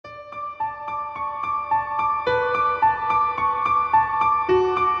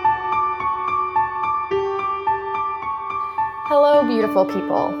Beautiful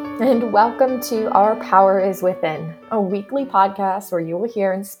people, and welcome to Our Power is Within, a weekly podcast where you will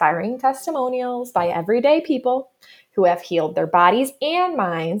hear inspiring testimonials by everyday people who have healed their bodies and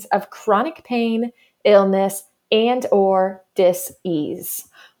minds of chronic pain, illness, and or dis-ease.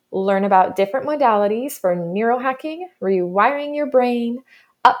 Learn about different modalities for neurohacking, rewiring your brain,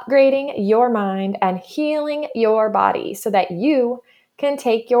 upgrading your mind, and healing your body so that you can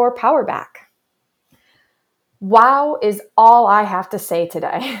take your power back. Wow is all I have to say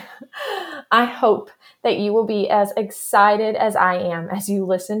today. I hope that you will be as excited as I am as you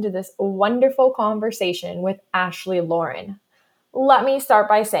listen to this wonderful conversation with Ashley Lauren. Let me start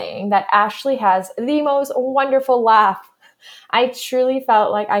by saying that Ashley has the most wonderful laugh. I truly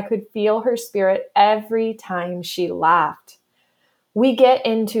felt like I could feel her spirit every time she laughed. We get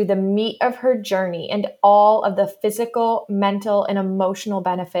into the meat of her journey and all of the physical, mental, and emotional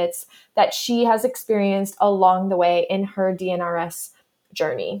benefits that she has experienced along the way in her DNRS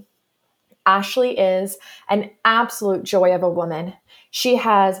journey. Ashley is an absolute joy of a woman. She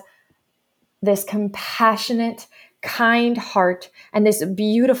has this compassionate, kind heart and this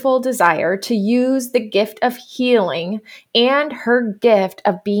beautiful desire to use the gift of healing and her gift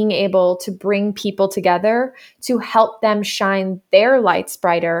of being able to bring people together to help them shine their lights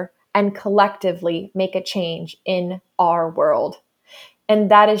brighter and collectively make a change in our world. And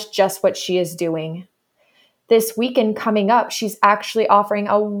that is just what she is doing. This weekend coming up, she's actually offering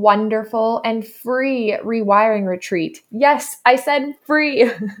a wonderful and free rewiring retreat. Yes, I said free.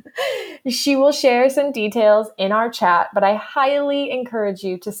 She will share some details in our chat, but I highly encourage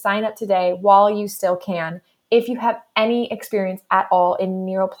you to sign up today while you still can if you have any experience at all in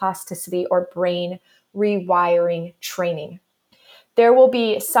neuroplasticity or brain rewiring training. There will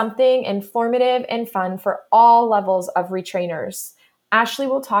be something informative and fun for all levels of retrainers. Ashley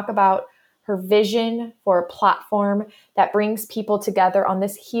will talk about her vision for a platform that brings people together on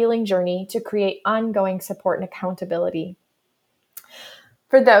this healing journey to create ongoing support and accountability.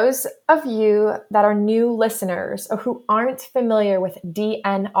 For those of you that are new listeners or who aren't familiar with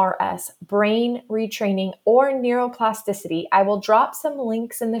DNRS, brain retraining, or neuroplasticity, I will drop some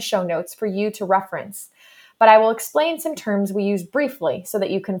links in the show notes for you to reference, but I will explain some terms we use briefly so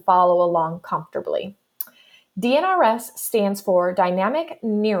that you can follow along comfortably. DNRS stands for Dynamic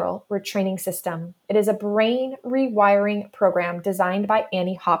Neural Retraining System. It is a brain rewiring program designed by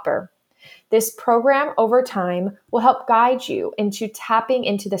Annie Hopper. This program over time will help guide you into tapping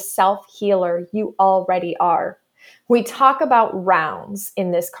into the self-healer you already are. We talk about rounds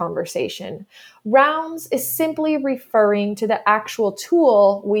in this conversation. Rounds is simply referring to the actual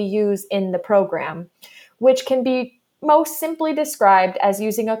tool we use in the program, which can be most simply described as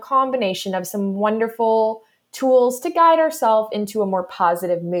using a combination of some wonderful tools to guide ourselves into a more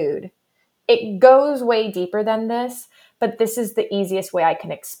positive mood. It goes way deeper than this, but this is the easiest way I can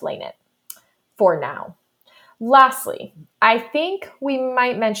explain it for now. Lastly, I think we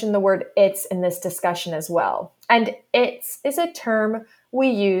might mention the word "it's" in this discussion as well. And "it's" is a term we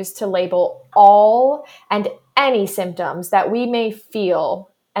use to label all and any symptoms that we may feel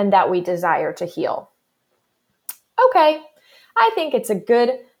and that we desire to heal. Okay, I think it's a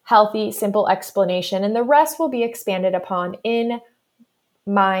good, healthy, simple explanation, and the rest will be expanded upon in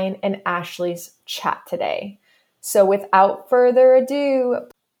mine and Ashley's chat today. So without further ado,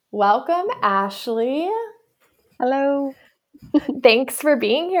 welcome, Ashley. Hello. Thanks for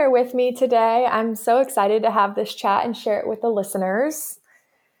being here with me today. I'm so excited to have this chat and share it with the listeners.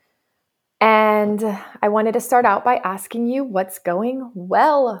 And I wanted to start out by asking you what's going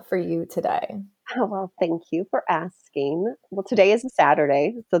well for you today. Oh, well, thank you for asking. Well, today is a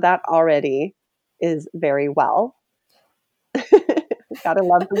Saturday, so that already is very well. Gotta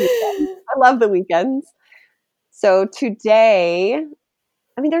love the weekend. I love the weekends. So today,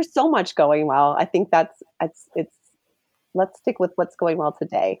 I mean, there's so much going well. I think it's let's stick with what's going well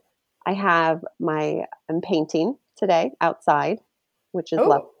today. I'm painting today outside, which is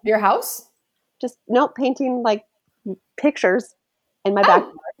lovely. Your house? Just no painting like pictures in my Oh,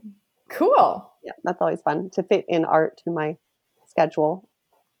 backyard. cool. Yeah, that's always fun to fit in art to my schedule.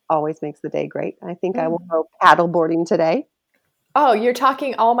 Always makes the day great. I think I will go paddle boarding today. Oh, you're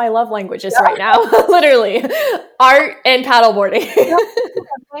talking all my love languages right now. Literally. Art and paddleboarding.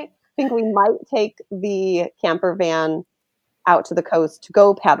 I think we might take the camper van out to the coast to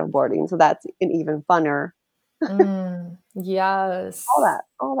go paddle boarding. So that's an even funner. Yes.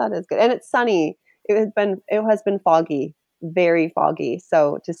 All that is good. And it's sunny. It has been foggy, very foggy.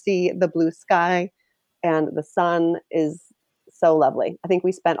 So to see the blue sky and the sun is so lovely. I think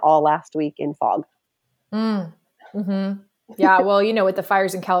we spent all last week in fog. Yeah, well, with the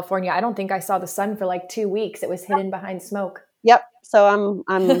fires in California, I don't think I saw the sun for like 2 weeks. It was hidden behind smoke. Yep. So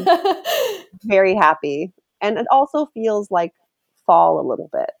I'm very happy. And it also feels like fall a little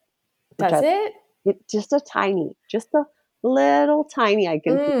bit, which Does it? just a little tiny, I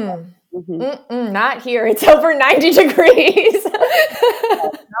can feel. Not here. It's over 90 degrees.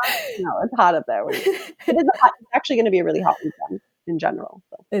 No, it's hot up there. It's actually going to be a really hot weekend in general.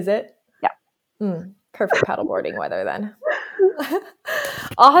 So. Is it? Yeah. Perfect paddleboarding weather then.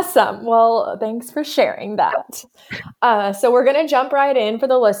 Awesome. Well, thanks for sharing that. So we're going to jump right in for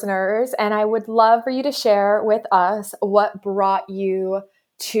the listeners, and I would love for you to share with us what brought you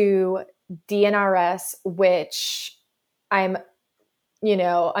to DNRS, which I'm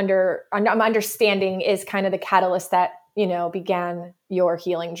understanding is kind of the catalyst that, began your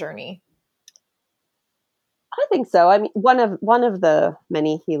healing journey. I think so. I mean, one of the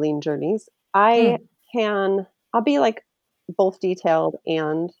many healing journeys. I'll be like both detailed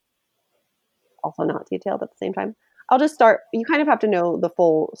and also not detailed at the same time. I'll just start. You kind of have to know the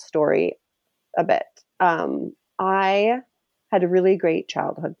full story a bit. I had a really great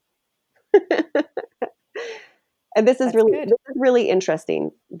childhood. And this is really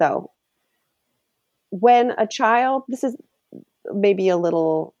interesting though. When a child, this is maybe a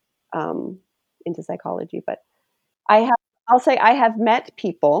little into psychology, but I'll say I have met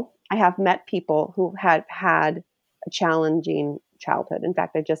people who had a challenging childhood. In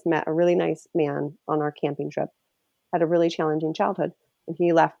fact, I just met a really nice man on our camping trip, had a really challenging childhood. And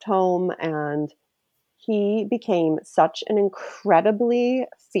he left home and he became such an incredibly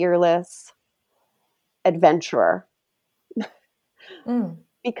fearless adventurer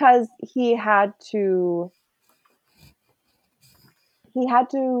because he had to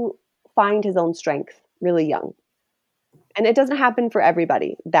find his own strength really young. And it doesn't happen for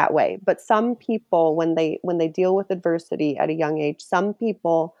everybody that way, but some people, when they deal with adversity at a young age, some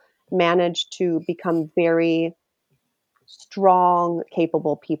people manage to become very strong,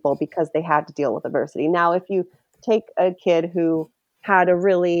 capable people because they had to deal with adversity. Now, if you take a kid who had a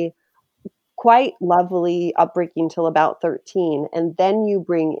really quite lovely upbringing till about 13, and then you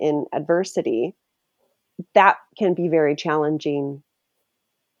bring in adversity, that can be very challenging.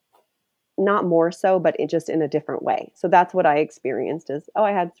 Not more so, but it just in a different way. So that's what I experienced is,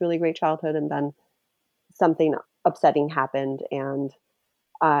 I had this really great childhood and then something upsetting happened and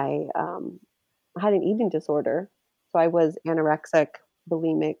I had an eating disorder. So I was anorexic,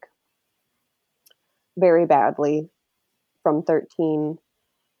 bulimic very badly from 13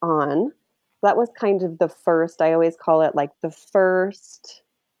 on. That was kind of the first, I always call it like the first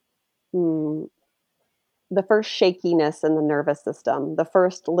shakiness in the nervous system, the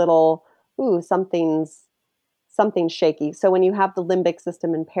first little, something's shaky. So when you have the limbic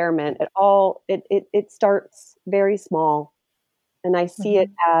system impairment, it starts very small. And I see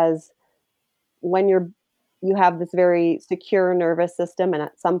it as when you have this very secure nervous system and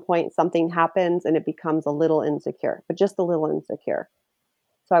at some point something happens and it becomes a little insecure, but just a little insecure.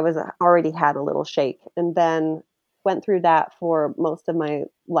 So I already had a little shake and then went through that for most of my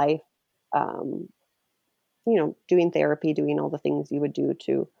life. Doing therapy, doing all the things you would do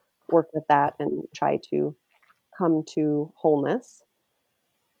to work with that and try to come to wholeness.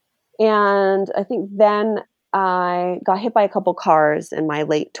 And I think then I got hit by a couple cars in my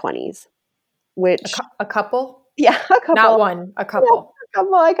late 20s, which a couple? Yeah, a couple. Not one, a couple. Yeah, a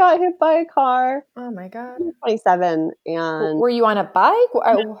couple. I got hit by a car. Oh my God. 27 and were you on a bike?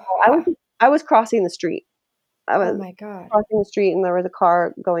 I was crossing the street. Oh my God. Crossing the street and there was a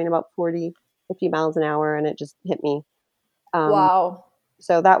car going about 40, 50 miles an hour and it just hit me. Wow.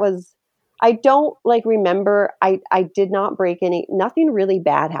 So that was, I don't remember, I did not break nothing really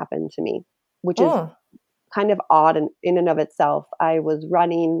bad happened to me, which is kind of odd in and of itself. I was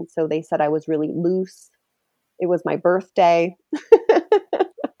running, so they said I was really loose. It was my birthday.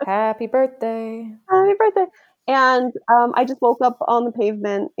 Happy birthday. Happy birthday. And I just woke up on the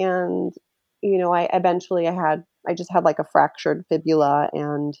pavement and, I just had like a fractured fibula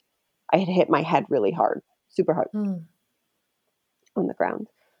and I had hit my head really hard, super hard on the ground.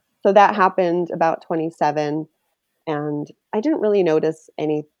 So that happened about 27 and I didn't really notice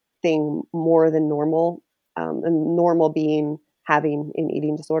anything more than normal, and normal being having an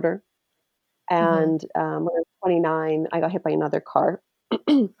eating disorder. And when I was 29, I got hit by another car.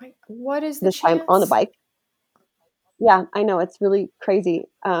 What is this time on a bike? Yeah, I know, it's really crazy.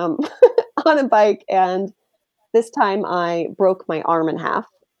 On a bike, and this time I broke my arm in half.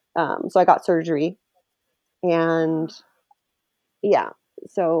 So I got surgery, and yeah.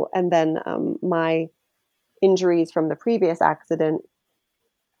 So and then my injuries from the previous accident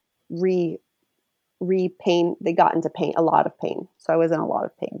pain. They got into pain, a lot of pain. So I was in a lot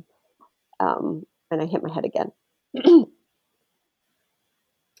of pain, and I hit my head again.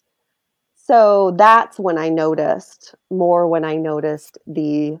 So that's when I noticed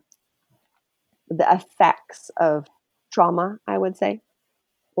the effects of trauma, I would say,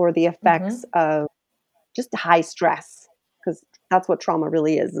 or the effects Mhm. of just high stress, because that's what trauma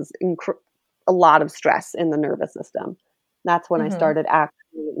really is a lot of stress in the nervous system. That's when I Mhm. started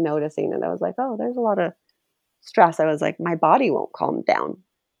actually noticing it. I was like, oh, there's a lot of stress. I was like, my body won't calm down,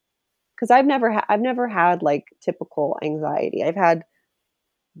 because I've never had like typical anxiety. I've had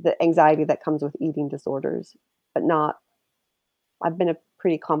the anxiety that comes with eating disorders, but not. I've been a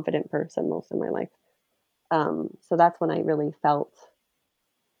pretty confident person most of my life. So that's when I really felt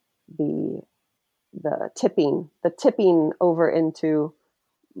the the tipping over into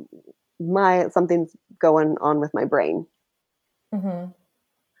my something's going on with my brain. Mhm.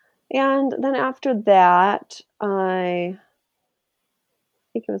 And then after that, I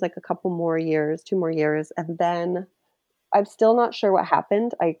think it was like a couple more years, 2 more years, and then I'm still not sure what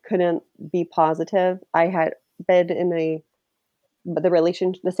happened. I couldn't be positive. I had been in the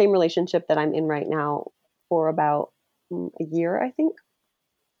same relationship that I'm in right now for about a year, I think.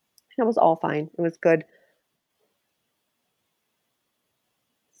 And it was all fine. It was good.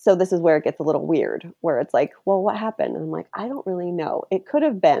 So this is where it gets a little weird, where it's like, well, what happened? And I'm like, I don't really know. It could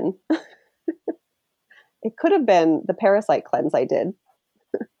have been the parasite cleanse I did,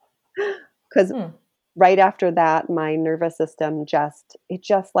 because Hmm. right after that, my nervous system just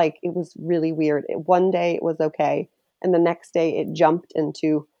like, it was really weird. One day it was okay, and the next day it jumped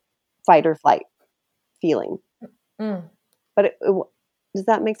into fight or flight feeling. Mm. But does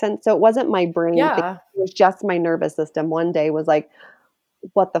that make sense? So it wasn't my brain thing. Yeah. It was just my nervous system. One day was like,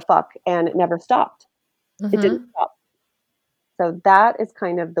 what the fuck? And it never stopped. It didn't Mhm. stop. So that is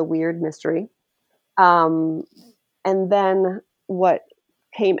kind of the weird mystery. Um, and then what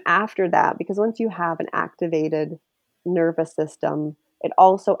came after that, because once you have an activated nervous system, it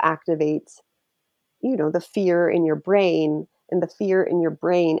also activates, the fear in your brain, and the fear in your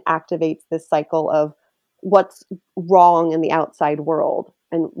brain activates this cycle of what's wrong in the outside world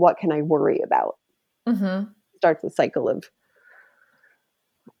and what can I worry about. Mhm. Starts a cycle of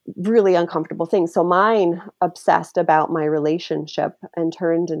really uncomfortable things. So mine obsessed about my relationship and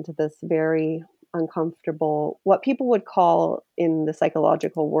turned into this very uncomfortable, what people would call in the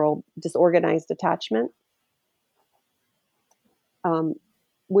psychological world, disorganized attachment, um,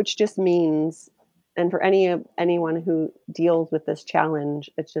 which just means, and for anyone who deals with this challenge,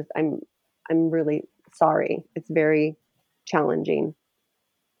 it's just I'm really sorry. It's very challenging,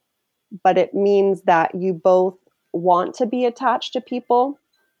 but it means that you both want to be attached to people,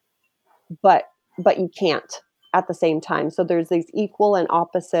 but you can't at the same time. So there's these equal and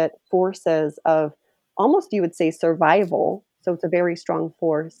opposite forces of, almost you would say, survival. So it's a very strong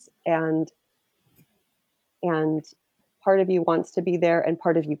force, and part of you wants to be there and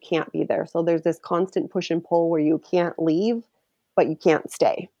part of you can't be there. So there's this constant push and pull where you can't leave, but you can't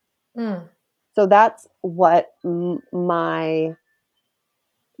stay. Mm. So that's what my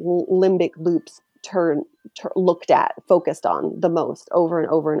limbic loops looked at, focused on the most, over and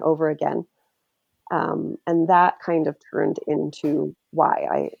over and over again. And that kind of turned into why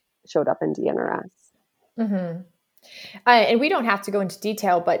I showed up in DNRS. Mhm. And we don't have to go into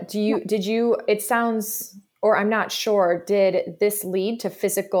detail, but Yeah. did you, it sounds, or I'm not sure, did this lead to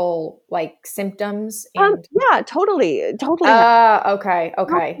physical like symptoms and Yeah, totally, totally. okay,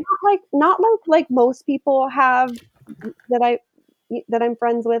 okay. Not like most people have, that I that I'm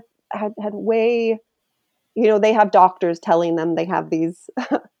friends with, had way, they have doctors telling them they have these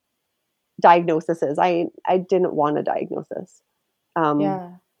diagnoses. I didn't want a diagnosis. Um,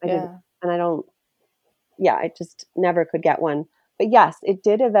 Yeah. I didn't, Yeah. and I don't. Yeah, I just never could get one. But yes, it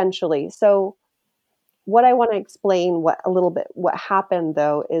did eventually. So what I want to explain, what a little bit what happened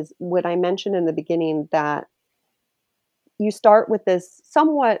though, is what I mentioned in the beginning, that you start with this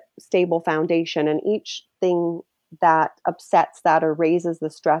somewhat stable foundation, and each thing that upsets that or raises the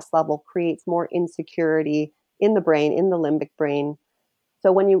stress level creates more insecurity in the brain, in the limbic brain.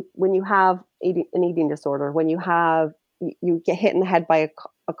 So when you have an eating disorder, when you get hit in the head by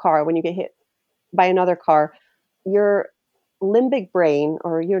a car, when you get hit by another car, your limbic brain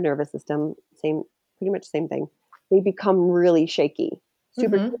or your nervous system, pretty much same thing, they become really shaky,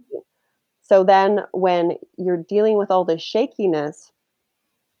 super Mhm. shaky. So then when you're dealing with all this shakiness,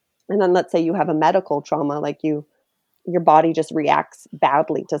 and then let's say you have a medical trauma, like your body just reacts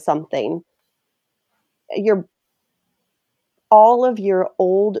badly to something, your all of your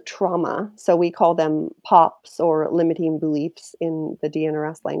old trauma, so we call them POPs or limiting beliefs in the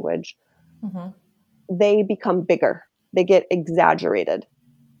DNRS language, Mhm. they become bigger. They get exaggerated.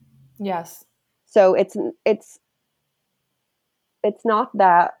 Yes. So it's not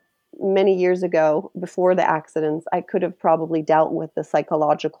that. many years ago, before the accidents, I could have probably dealt with the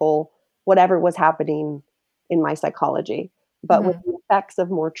psychological, whatever was happening in my psychology. But with Mhm. the effects of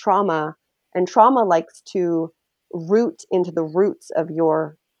more trauma, and trauma likes to root into the roots of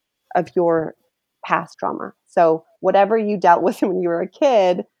your past trauma. So whatever you dealt with when you were a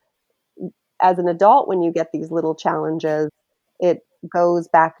kid, as an adult, when you get these little challenges, it goes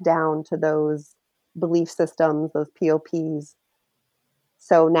back down to those belief systems, those POPs.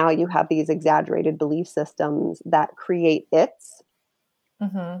 So now you have these exaggerated belief systems that create its,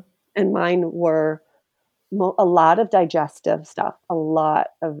 Mhm. and mine were a lot of digestive stuff, a lot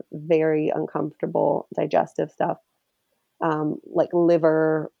of very uncomfortable digestive stuff, like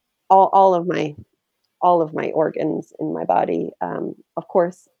liver, all of my organs in my body. Of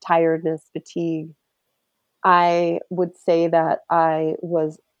course, tiredness, fatigue. I would say that I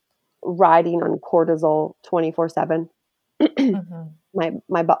was riding on cortisol 24/7. Mhm.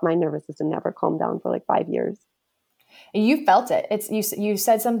 My nervous system never calmed down for like 5 years. You felt it. You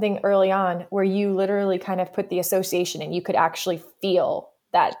said something early on where you literally kind of put the association and you could actually feel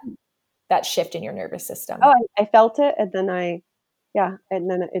that shift in your nervous Oh, system. I felt it, and then yeah, and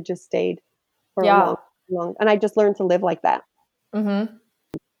then it just stayed for a Yeah. long, and I just learned to live like that. Mhm.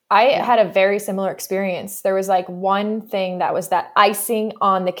 I Yeah. had a very similar experience. There was like one thing that was that icing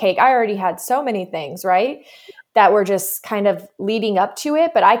on the cake. I already had so many things, right? That were just kind of leading up to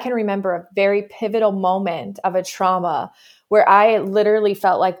it. But I can remember a very pivotal moment of a trauma where I literally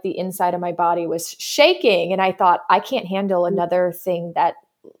felt like the inside of my body was shaking. And I thought, I can't handle another thing Yeah.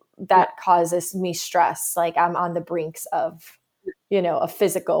 that causes me stress. Like I'm on the brinks of, a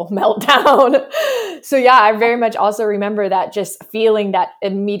physical meltdown. So yeah, I very much also remember that, just feeling that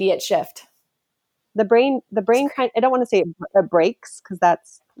immediate shift. The brain kind, I don't wanna say it breaks, because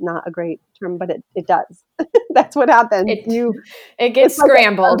that's not a great term, but it does. That's what happens. It it It's gets like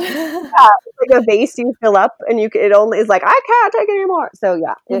scrambled. yeah, it's like a vase you fill up, and it only is like, "I can't take it anymore." So,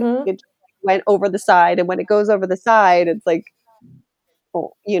 yeah, Hmm. it just went over the side, and when it goes over the side, it's like,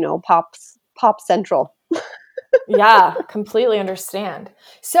 oh, pops central. Yeah, completely understand.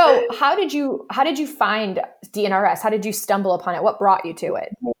 So how did you find DNRS? How did you stumble upon it? What brought you to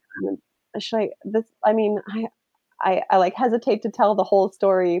it? Should I this I mean, I, like, hesitate to tell the whole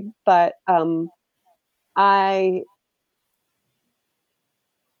story, but, I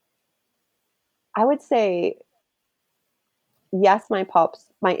I would say, yes, my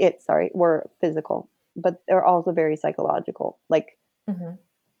its, sorry, were physical, but they're also very psychological. Like, Hmm.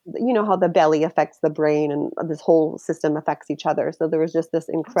 you know how the belly affects the brain and this whole system affects each other. So there was just this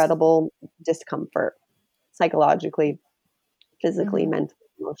incredible discomfort psychologically, physically, Hmm. mentally,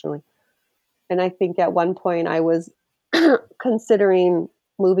 emotionally. And I think at one point I was considering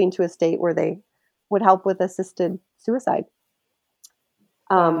moving to a state where they would help with assisted suicide,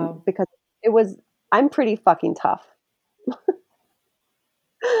 Wow. because it was, I'm pretty fucking tough.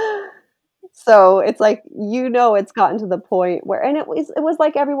 So it's like, it's gotten to the point where, and it was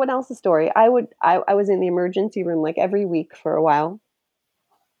like everyone else's story. I was in the emergency room like every week for a while.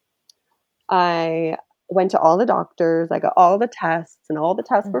 I went to all the doctors, I got all the tests, and all the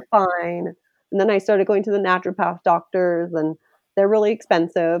tests Mm. were fine. And then I started going to the naturopath doctors, and they're really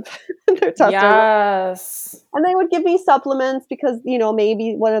expensive. Their tests are, Yes. and they would give me supplements because,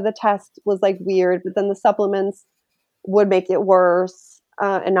 maybe one of the tests was like weird, but then the supplements would make it worse,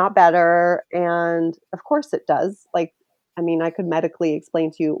 and not better. And of course it does. Like, I mean, I could medically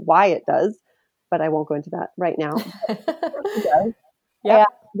explain to you why it does, but I won't go into that right now. Of course it does. And Yep.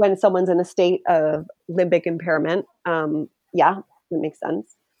 when someone's in a state of limbic impairment, yeah, that makes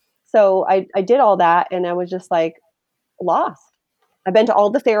sense. So I did all that, and I was just like lost. I've been to all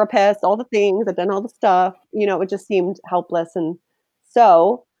the therapists, all the things, I've done all the stuff, it just seemed helpless. And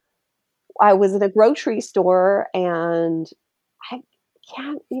so I was in a grocery store, and I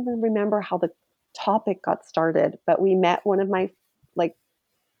can't even remember how the topic got started, but we met one of my, like,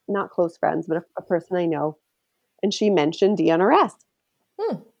 not close friends, but a person I know, and she mentioned DNRS.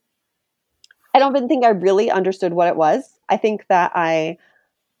 Hmm. I don't even think I really understood what it was. I think that I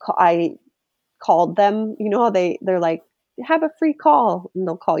called them. You know how they're like, have a free call, and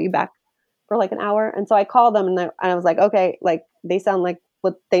they'll call you back for like an hour. And so I called them, and I was like, okay, like they sound like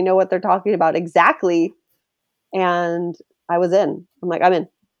what they know what they're talking about exactly. And I was in. I'm like, I'm in.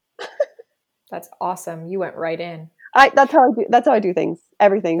 That's awesome. You went right in. That's how I do things.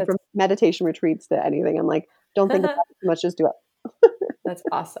 Everything That's from meditation retreats to anything. I'm like, don't think about it too much, just do it. that's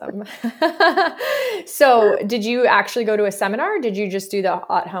awesome. So, did you actually go to a seminar, or did you just do the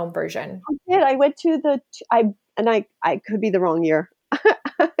at-home version? I did. I went to the I could be the wrong year.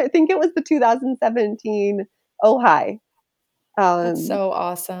 I think it was the 2017 Ojai. That's Um, so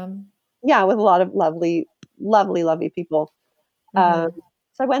awesome. yeah, with a lot of lovely, lovely, lovely people. Um, Mhm.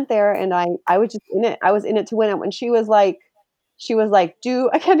 so I went there and I was just in it. I was in it to win it. When she was like, do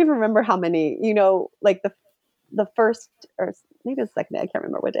I can't even remember how many, like the first or maybe the second day, I can't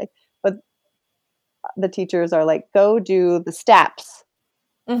remember what day, but the teachers are like, go do the steps,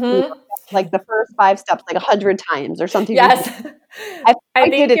 Mhm. like the first 5 steps, like 100 times or something ridiculous. Yes. I, I I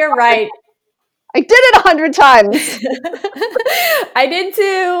did think it. you're right. I did it 100 times. I did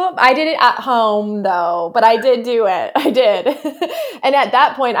too. I did it at home though, but I did do it. I did. And at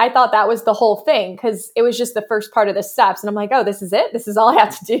that point, I thought that was the whole thing because it was just the first part of the steps. And I'm like, oh, this is it? This is all I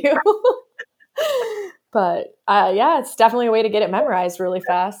have to do. But yeah, it's definitely a way to get it memorized really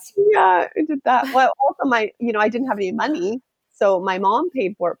fast. Yeah, I did that. Well, also I didn't have any money, so my mom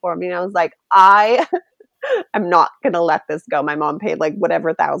paid for it for me, and I was like, I am not gonna let this go. My mom paid like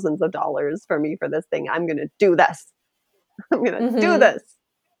whatever thousands of dollars for me for this thing. I'm gonna do this. I'm gonna do Hmm. this.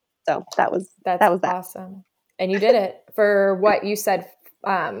 So that was That's that was that. awesome. And you did it for what you said.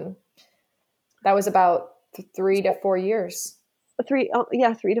 Um, that was about 3 to 4 years.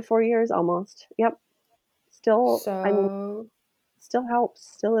 Yeah, 3 to 4 years almost. Yep. Still, I mean, So still helps.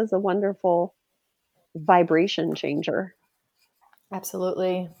 Still is a wonderful vibration changer.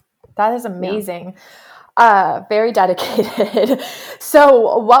 absolutely. That is Yeah. amazing. Very dedicated.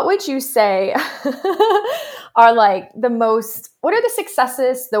 So, what would you say are like what are the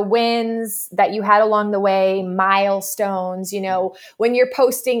successes, the wins that you had along the way, milestones, when you're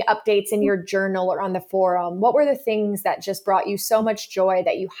posting updates in your journal or on the forum? What were the things that just brought you so much joy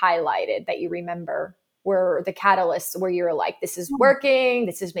that you highlighted that you remember? Were the catalysts where you were like, this is working,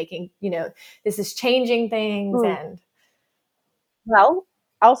 this is making, this is changing things Hmm. and Well,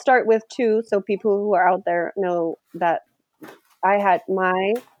 I'll start with two, so people who are out there know that I had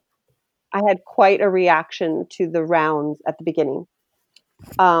my I had quite a reaction to the rounds at the beginning.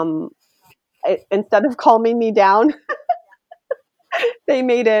 Um, Instead of calming me down, they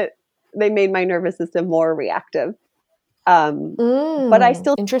made it. They made my nervous system more reactive. But I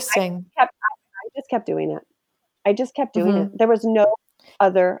interesting. kept. I just kept doing it. I just kept doing it. Hmm. There was no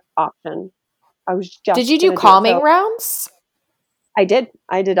other option. I was Did just you do gonna do it. calming So rounds? I did.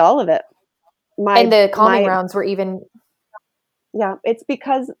 I did all of it. And the calming My rounds were even Yeah, it's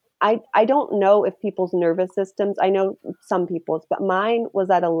because I don't know if people's nervous systems. I know some people's, but mine was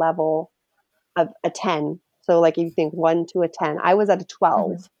at a level of a 10. So like if you think 1 to a 10, I was at a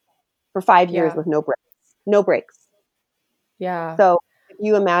 12 mhm. for 5 years Yeah. with no breaks. No breaks. Yeah. So if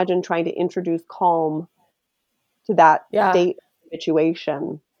you imagine trying to introduce calm to that Yeah. state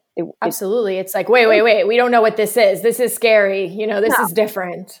situation, it's Absolutely. It's like, wait, wait, wait. We don't know what this is. This is scary. yeah, This is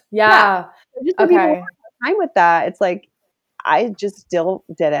different. yeah. Yeah. So just for people who Okay. have time with that, it's like I just still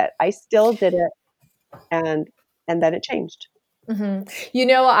did it. I still did it, and then it changed. Hmm.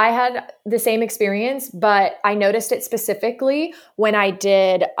 I had the same experience, but I noticed it specifically when I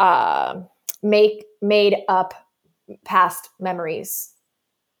did made up past memories.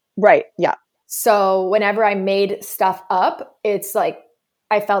 Right. Yeah. So whenever I made stuff up, it's like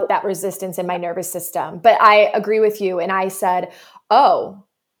I felt that resistance in my nervous system. But I agree with you. And I said, oh,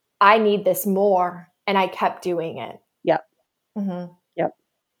 I need this more. And I kept doing it. Yep. Hmm. Yep.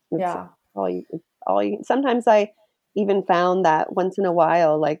 It's Yeah. it's all you sometimes I even found that once in a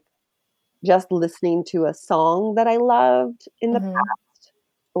while, like, just listening to a song that I loved in the Hmm. past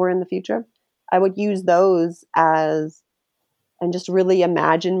or in the future, I would use those as and just really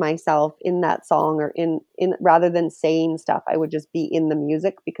imagine myself in that song or in rather than saying stuff, I would just be in the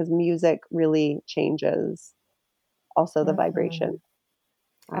music because music really changes also the Hmm. vibration.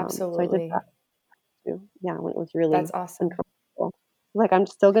 So I did Absolutely. that too. Yeah, when it was really That's awesome. uncomfortable. Like, I'm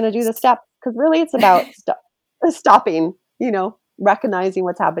still gonna do the steps because really it's about stopping, recognizing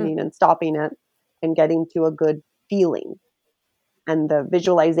what's happening and stopping it and getting to a good feeling. And the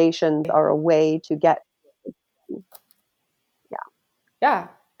visualizations are a way to get yeah. Yeah.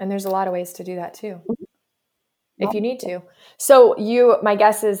 And there's a lot of ways to do that too, Mhm. if Well, you need to. So my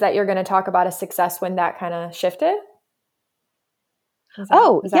guess is that you're going to talk about a success when that kind of shifted.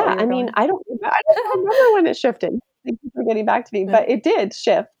 oh, Is that where yeah, you're I mean, going? I don't remember when it shifted. Thank you for getting back to me, but it did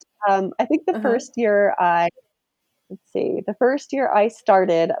shift. I think the Uh-huh. first year I let's see, the first year I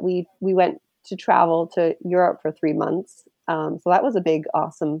started, we went to travel to Europe for 3 months. So that was a big,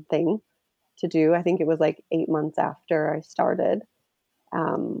 awesome thing to do. I think it was like 8 months after I started.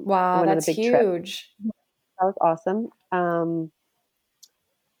 I Wow, went on a that's big trip. huge. That was awesome.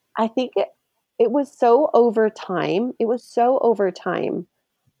 I think it was so over time. It was so over time.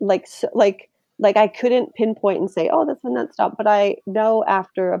 Like like I couldn't pinpoint and say, "Oh, that's when that stopped." But I know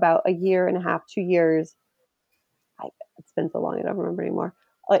after about a year and a half, 2 years, I it's been so long, I don't remember anymore.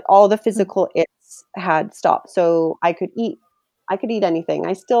 Like all the Mm. physical it's had stopped. So I could eat anything.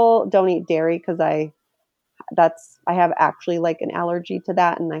 I still don't eat dairy because I have actually like an allergy to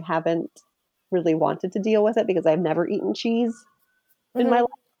that, and I haven't really wanted to deal with it because I've never eaten cheese in my life,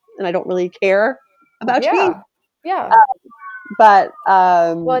 Mhm. and I don't really care about cheese. Yeah. Yeah. But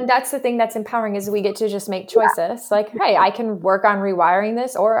Well, and that's the thing that's empowering is we get to just make choices. Like, hey, I can work on rewiring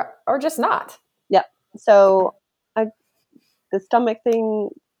this or just not. yeah. So I, the stomach thing,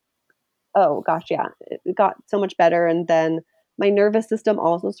 oh gosh, yeah, it got so much better, and then my nervous system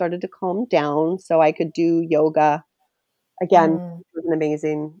also started to calm down, so I could do yoga again. Mm. It was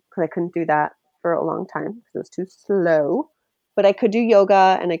amazing because I couldn't do that for a long time because it was too slow. But I could do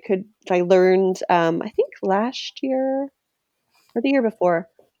yoga, and I learned, I think last year or the year before,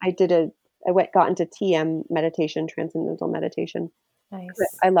 got into TM meditation, transcendental meditation. Nice.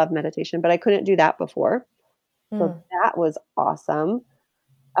 I love meditation, but I couldn't do that before. So Mm. that was awesome.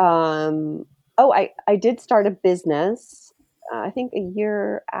 Um, oh, I did start a business, I think a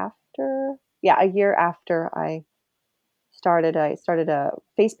year after I started a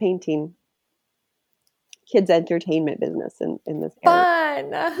face painting kids entertainment business in this area.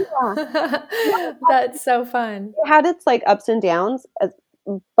 Fun. Yeah. That's so fun. It had its like ups and downs,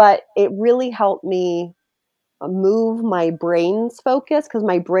 but it really helped me move my brain's focus because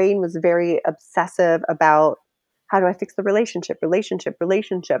my brain was very obsessive about how do I fix the relationship.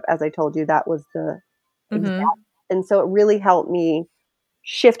 As I told you, that was the exact, Hmm. and so it really helped me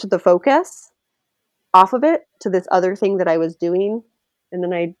shift the focus off of it to this other thing that I was doing. And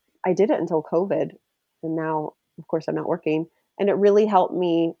then I did it until COVID. And now, of course, I'm not working. And it really helped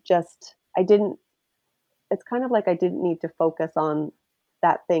me it's kind of like I didn't need to focus on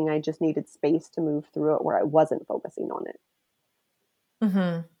that thing. I just needed space to move through it where I wasn't focusing on it.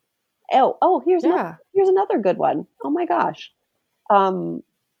 Hmm. Oh, Yeah. here's another good one. Oh my gosh. Um,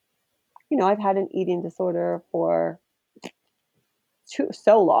 I've had an eating disorder for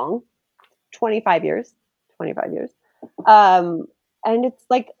so long, 25 years, 25 years. Um, and it's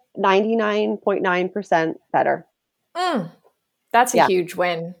like 99.9% better. Mm. That's a Yeah, huge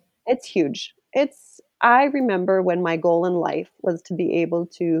win. it's huge. I remember when my goal in life was to be able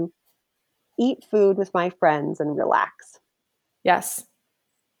to eat food with my friends and relax, Yes.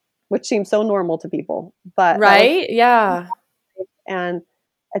 which seems so normal to people, but that was, Right? Yeah. and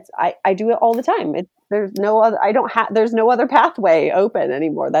I do it all the time. There's no other, there's no other pathway open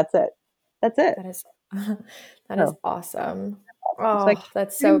anymore. That's it. That's it. That is that is So, awesome. so Oh,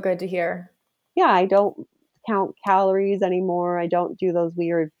 that's so good to hear. yeah, I don't count calories anymore. I don't do those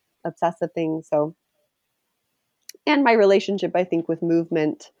weird obsessive things. So, and my relationship, I think, with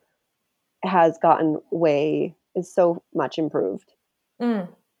movement is so much improved. Mm.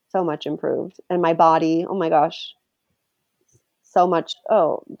 So much improved. And my body, oh my gosh, so much,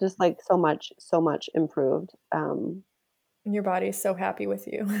 just like so much improved. Your body is so happy with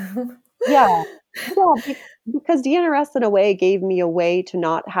you. Yeah. Yeah, because DNRS in a way gave me a way to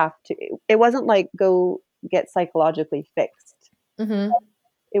not have to, it wasn't like go get psychologically fixed. Hmm.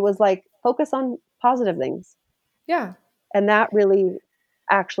 It was like focus on positive things. Yeah. And that really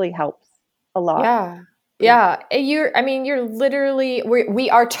actually helps a lot. Yeah. Yeah. I mean, you're literally, we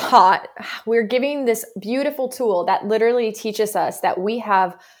are taught, we're giving this beautiful tool that literally teaches us that we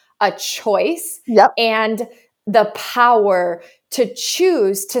have a choice Yep. and the power to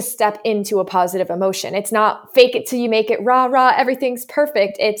choose to step into a positive emotion. It's not fake it till you make it, rah, rah, everything's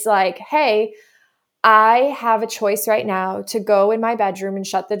perfect. It's like, hey, I have a choice right now to go in my bedroom and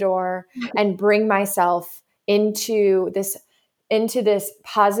shut the door and bring myself into this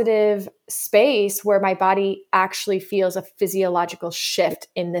positive space where my body actually feels a physiological shift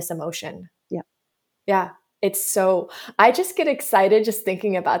in this emotion. Yep. Yeah. It's so I just get excited just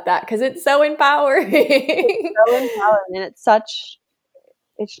thinking about that because it's so empowering. So empowering. And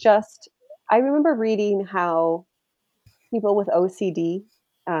it's just, I remember reading how people with OCD,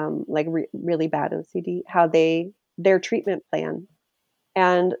 like really bad OCD, how their treatment plan.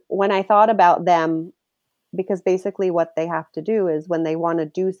 And when I thought about them, because basically what they have to do is when they want to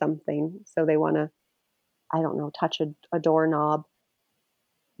do something, so they want to, I don't know, touch a doorknob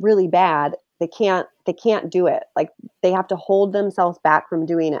really bad, they can't do it. Like they have to hold themselves back from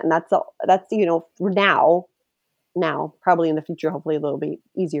doing it. And that's now, probably in the future, hopefully there'll be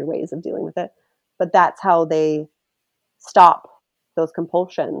easier ways of dealing with it. But that's how they stop those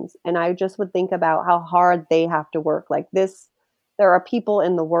compulsions. And I just would think about how hard they have to work. Like this, there are people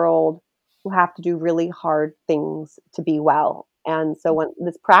in the world who have to do really hard things to be well. And so when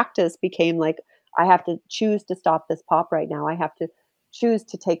this practice became like, I have to choose to stop this pop right now. I have to choose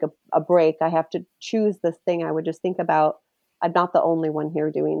to take a break. I have to choose this thing. I would just think about, I'm not the only one here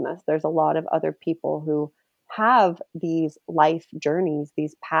doing this. There's a lot of other people who have these life journeys,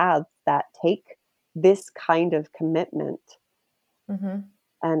 these paths that take this kind of commitment. Mm-hmm.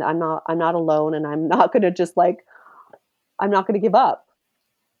 And I'm not alone, and I'm not going to just like, I'm not going to give up,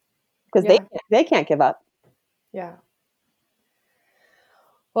 because Yeah. they can't give up. Yeah.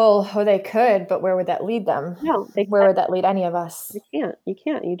 Well, or they could, but where would that lead them? No, they Where can't. would that lead any of us?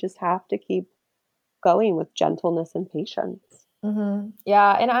 You just have to keep going with gentleness and patience. Mm-hmm.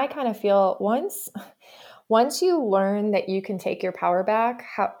 Yeah. And I kind of feel once you learn that you can take your power back,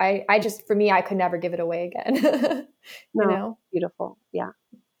 I just, for me, I could never give it away again, you No, know? beautiful. Yeah.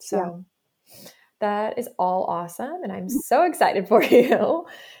 Yeah. So that is all awesome. And I'm so excited for you.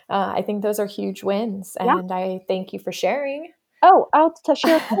 I think those are huge wins. Yeah. And I thank you for sharing. Oh, I'll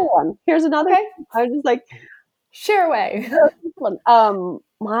share another one. Here's another Okay. one. I was just like, Share away. this one.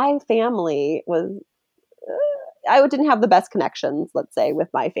 My family was, I didn't have the best connections, let's say, with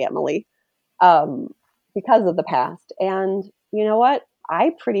my family, um, because of the past. And you know what?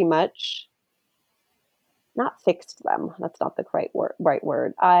 I pretty much not fixed them. That's not the right word.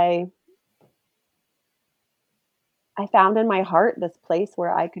 I found in my heart this place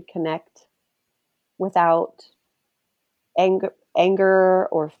where I could connect without anger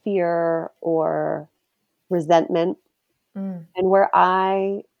or fear or resentment, Mm, and where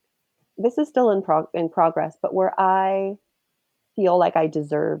I this is still in progress, but where I feel like I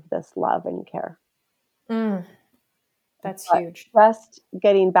deserve this love and care. mm, that's But huge. just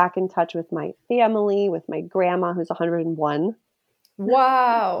getting back in touch with my family, with my grandma who's 101,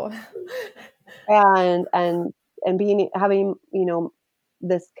 Wow. and being having,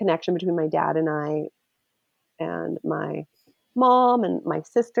 this connection between my dad and I, and my mom and my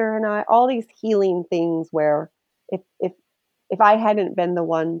sister and I, all these healing things where if if if I hadn't been the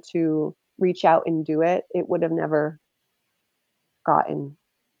one to reach out and do it, it would have never gotten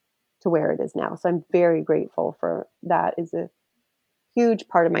to where it is now. So I'm very grateful for that. Is a huge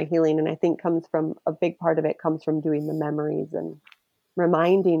part of my healing, and I think comes from a big part of it comes from doing the memories and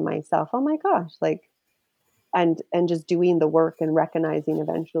reminding myself, oh my gosh, like, and just doing the work and recognizing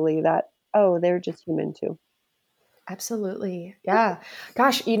eventually that, oh, they're just human too. Absolutely. Yeah.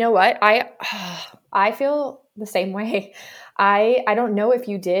 Gosh, you know what? I feel the same way. I don't know if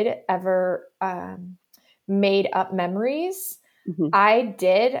you did ever made up memories. Hmm. I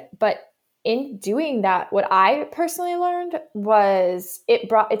did, but in doing that, what I personally learned was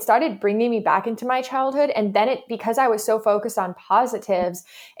it started bringing me back into my childhood, and then it, because I was so focused on positives,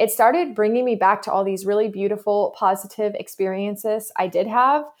 it started bringing me back to all these really beautiful positive experiences I did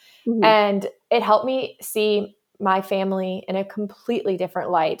have, Hmm. and it helped me see my family in a completely different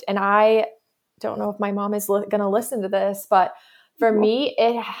light. And I don't know if my mom is going to listen to this, but for me,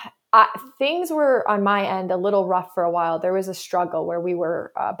 things were on my end a little rough for a while. There was a struggle where we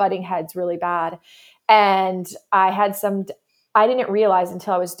were butting heads really bad. And I didn't realize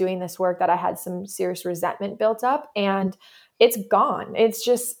until I was doing this work that I had some serious resentment built up, and it's gone. It's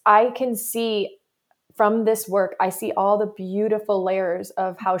just, I can see from this work, I see all the beautiful layers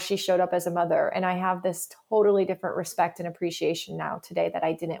of how she showed up as a mother. And I have this totally different respect and appreciation now today that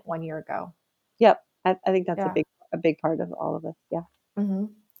I didn't 1 year ago. Yep. I think that's Yeah. a big part of all of this. Yeah. Hmm.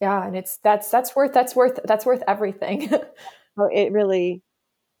 Yeah. And that's worth everything. Oh, it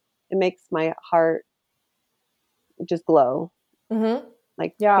makes my heart just glow. Hmm.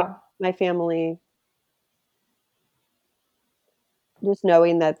 Like, Yeah. my family, just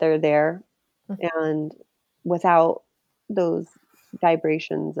knowing that they're there, and without those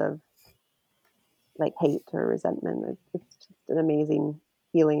vibrations of like hate or resentment, it's just an amazing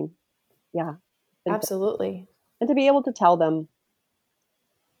healing. Yeah. And Absolutely. to be able to tell them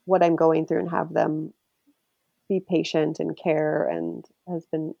what I'm going through and have them be patient and care, and has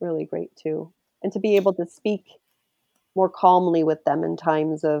been really great too. And to be able to speak more calmly with them in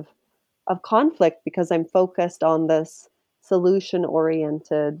times of conflict, because I'm focused on this solution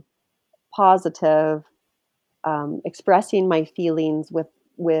oriented, positive, expressing my feelings with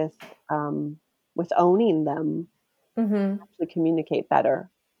um, with owning them, Hmm. to communicate better.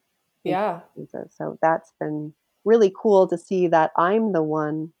 Yeah. So that's been really cool to see that I'm the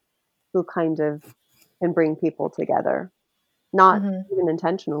one who kind of can bring people together, not Hmm. even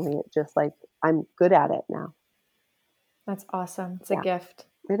intentionally. It's just like I'm good at it now. That's awesome. It's a Yeah, gift.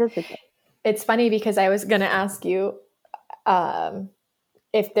 it is a gift. It's funny because I was going to ask you um,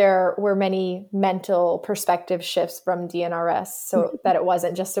 if there were many mental perspective shifts from DNRS, so that it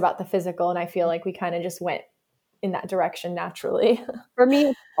wasn't just about the physical. And I feel like we kind of just went in that direction naturally. For me,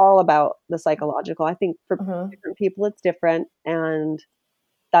 it's all about the psychological. I think for Mhm. different people, it's different, and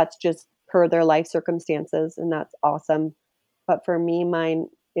that's just per their life circumstances, and that's awesome. But for me, mine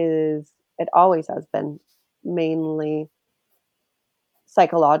is it always has been mainly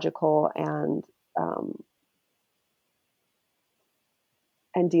psychological um,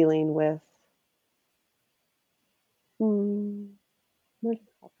 and dealing with mm, what do you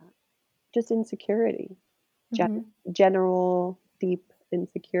call that? Just insecurity, Mhm. general deep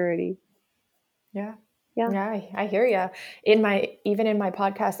insecurity. Yeah. Yeah. Yeah, I hear you. In my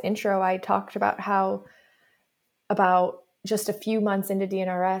podcast intro, I talked about just a few months into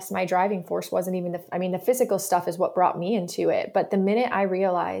DNRS, my driving force wasn't even the physical stuff is what brought me into it. But the minute I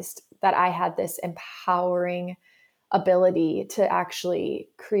realized that I had this empowering ability to actually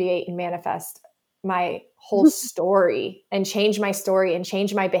create and manifest my whole story and change my story and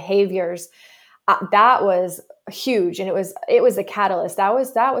change my behaviors, that was huge. And it was a catalyst. That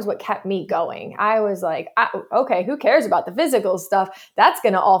was what kept me going. I was like, okay, who cares about the physical stuff? That's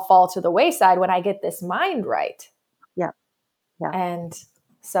going to all fall to the wayside when I get this mind right. Yeah. Yeah. And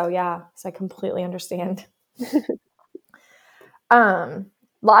so, yeah, so I completely understand. Um,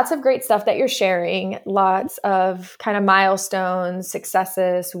 Lots of great stuff that you're sharing, lots of kind of milestones,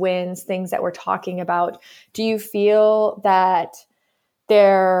 successes, wins, things that we're talking about. Do you feel that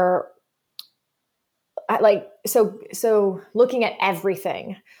they're like, so looking at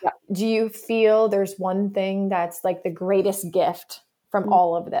everything, Yeah. do you feel there's one thing that's like the greatest gift from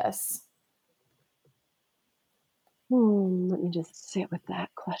all of this? Let me just sit with that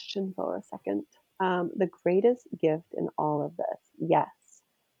question for a second. The greatest gift in all of this, yes.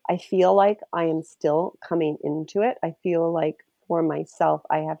 I feel like I am still coming into it. I feel like for myself,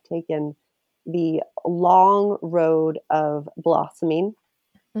 I have taken the long road of blossoming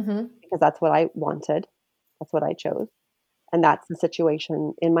Mm-hmm. because that's what I wanted. That's what I chose. And that's the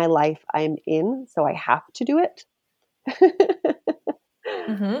situation in my life I'm in. So I have to do it.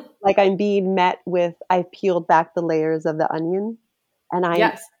 Mm-hmm. Like I'm being met with I've peeled back the layers of the onion and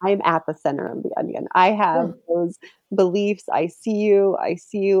Yes. I'm at the center of the onion. I have Mm. those beliefs. I see you, I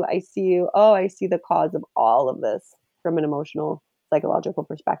see you, I see you. Oh, I see the cause of all of this from an emotional, psychological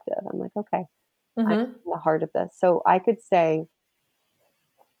perspective. I'm like, okay, I'm Mm-hmm. in the heart of this. So I could say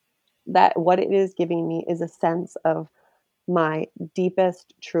that what it is giving me is a sense of my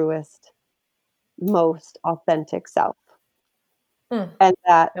deepest, truest, most authentic self. Mm. And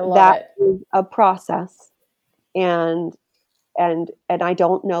that I love that it. is a process and and I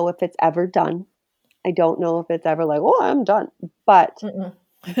don't know if it's ever done. I don't know if it's ever like, "Oh, I'm done." But Mm-mm.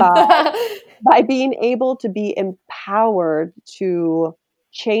 by by being able to be empowered to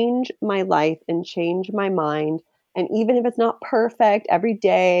change my life and change my mind, and even if it's not perfect every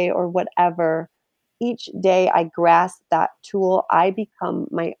day or whatever, each day I grasp that tool, I become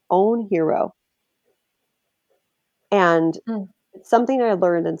my own hero. And Mm. it's something I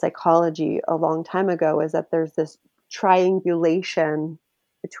learned in psychology a long time ago is that there's this triangulation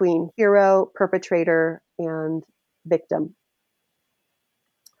between hero, perpetrator, and victim.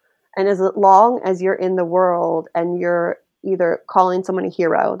 And as long as you're in the world and you're either calling someone a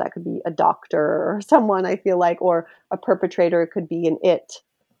hero, that could be a doctor or someone I feel like, or a perpetrator could be an it,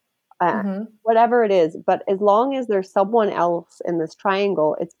 uh, Mm-hmm. whatever it is. But as long as there's someone else in this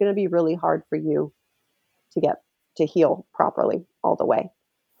triangle, it's going to be really hard for you to get to heal properly all the way.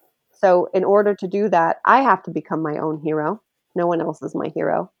 So, in order to do that, I have to become my own hero. No one else is my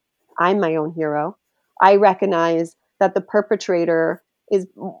hero. I'm my own hero. I recognize that the perpetrator is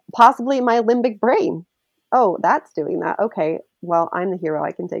possibly my limbic brain. Oh, that's doing that. Okay, well, I'm the hero.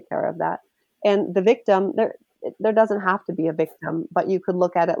 I can take care of that. And the victim, there doesn't have to be a victim, but you could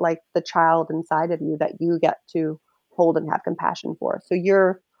look at it like the child inside of you that you get to hold and have compassion for. So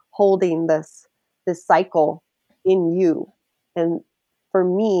you're holding this cycle in you, and for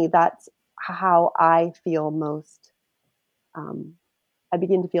me, that's how I feel most. Um, I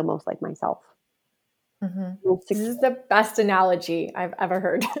begin to feel most like myself. Mm-hmm. Most This secure. is the best analogy I've ever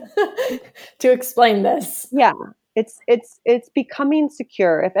heard to explain this. Yeah, it's becoming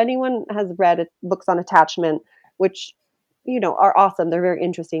secure. If anyone has read books on attachment, which are awesome, they're very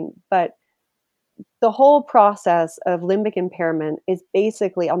interesting, but the whole process of limbic impairment is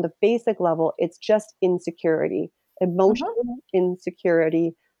basically on the basic level, it's just insecurity, Mm-hmm. emotional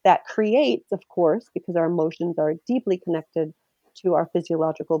insecurity that creates, of course, because our emotions are deeply connected to our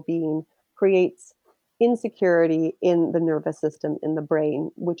physiological being, creates insecurity in the nervous system, in the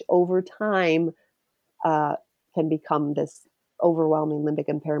brain, which over time uh, can become this overwhelming limbic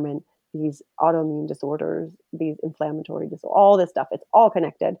impairment, these autoimmune disorders, these inflammatory disorders, all this stuff. It's all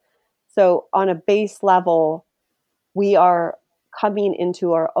connected. So, on a base level, We are coming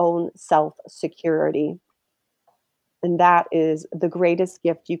into our own self-security. And that is the greatest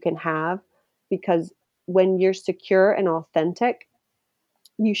gift you can have, because when you're secure and authentic,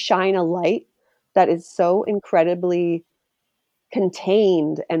 you shine a light that is so incredibly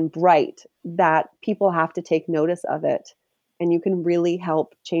contained and bright that people have to take notice of it. And you can really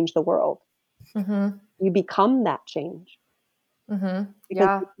help change the world. Mm-hmm. You become that change Mm-hmm.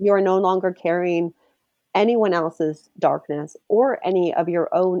 because Yeah. you're no longer carrying anyone else's darkness or any of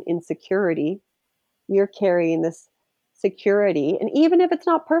your own insecurity. You're carrying this security. And even if it's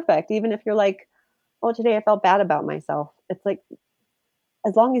not perfect, even if you're like, oh, today I felt bad about myself, it's like,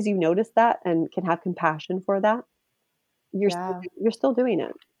 as long as you notice that and can have compassion for that, Yeah. you're still doing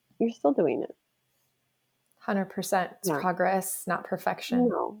it. You're still doing it. 100%. It's Yeah. progress, not perfection.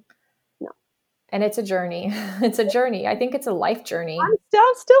 No, no. And it's a journey. It's a journey. I think it's a life journey. I'm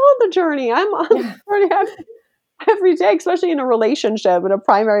still on the journey. I'm on the Yeah. journey every day, especially in a relationship, in a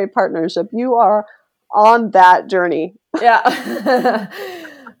primary partnership. You are on that journey. Yeah.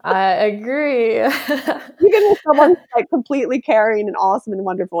 I agree. Even if someone's like completely caring and awesome and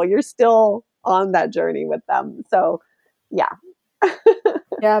wonderful, you're still on that journey with them. So, yeah.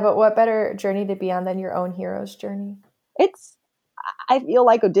 Yeah, but what better journey to be on than your own hero's journey? It's I feel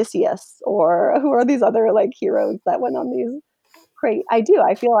like Odysseus, or who are these other like heroes that went on these great I do.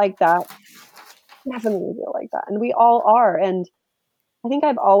 I feel like that. Definitely feel like that. And we all are. And I think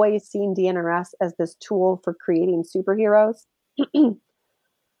I've always seen DNRS as this tool for creating superheroes.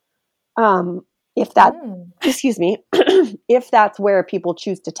 um, if that, Mm. excuse me, if that's where people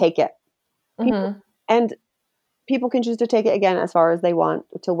choose to take it. People, Mm-hmm. and people can choose to take it again as far as they want,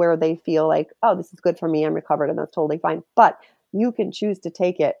 to where they feel like, oh, this is good for me, I'm recovered, and that's totally fine. But you can choose to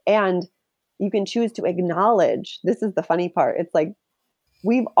take it, and you can choose to acknowledge. This is the funny part. It's like,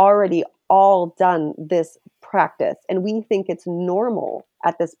 we've already all done this practice, and we think it's normal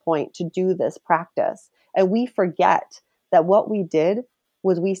at this point to do this practice. And we forget that what we did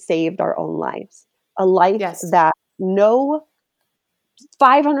was we saved our own lives, a life Yes. that no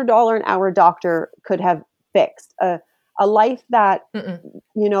 $500 an hour doctor could have fixed, a life that, Mm-mm.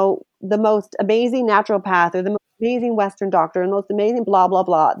 the most amazing naturopath or the most amazing Western doctor and the most amazing blah blah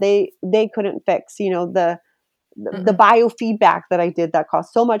blah, they couldn't fix, the Mm-mm. biofeedback that I did that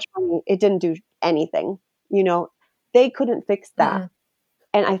cost so much money, it didn't do anything. You know, they couldn't fix that. Mm-mm.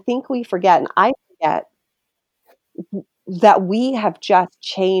 And I think we forget, and I forget, that we have just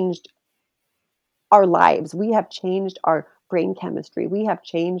changed our lives. We have changed our brain chemistry. We have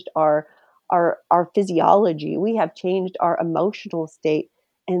changed our physiology. We have changed our emotional state.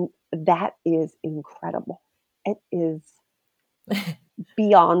 And that is incredible. It is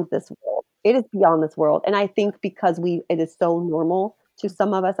beyond this world. It is beyond this world. And I think because it is so normal to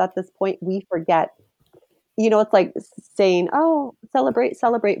some of us at this point, we forget. It's like saying, "Oh, celebrate,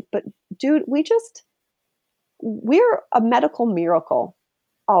 celebrate." But dude, we're a medical miracle,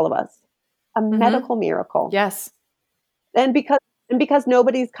 all of us. A Mm-hmm. medical miracle. Yes. And because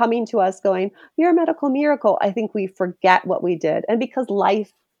nobody's coming to us going, "You're a medical miracle," I think we forget what we did. And because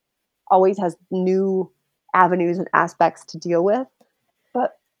life always has new avenues and aspects to deal with,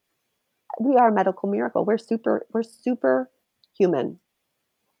 but we are a medical miracle. We're super human.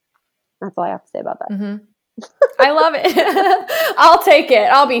 That's all I have to say about that. Mm-hmm. I love it. I'll take it.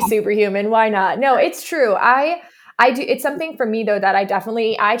 I'll be superhuman. Why not? No, it's true. I do. It's something for me though that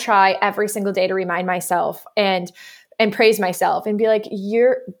I try every single day to remind myself and praise myself and be like,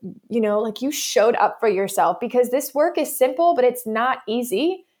 like you showed up for yourself, because this work is simple, but it's not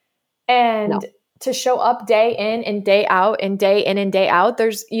easy. And No. to show up day in and day out and day in and day out,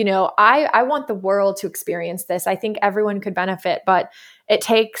 I want the world to experience this. I think everyone could benefit, but it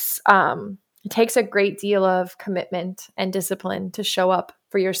takes a great deal of commitment and discipline to show up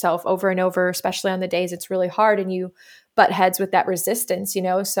for yourself over and over, especially on the days it's really hard and you butt heads with that resistance.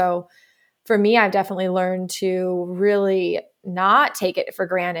 So for me, I've definitely learned to really not take it for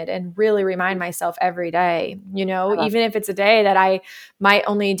granted and really remind myself every day, even if it's a day that I might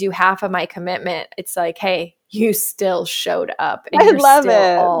only do half of my commitment, it's like, hey, you still showed up and I you're love still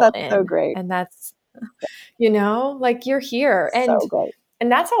it. all That's so in. great. And that's, like you're here. So great.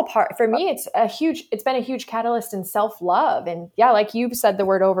 And that's all part for me. It's been a huge catalyst in self-love. And yeah, like you've said the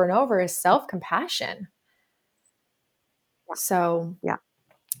word over and over, is self-compassion. Yeah. So Yeah.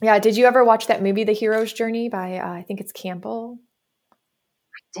 yeah. Did you ever watch that movie, The Hero's Journey by, I think it's Campbell?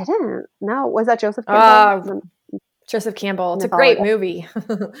 Didn't. No. Was that Joseph Campbell? Joseph Campbell. It's a Mythology. great movie.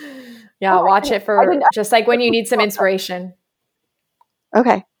 Yeah. Oh, Watch it I didn't. just like when you need some inspiration.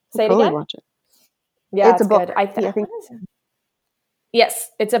 Okay. I'll Say it totally again. watch it. Yeah, It's a it's book. good. Yeah, I think.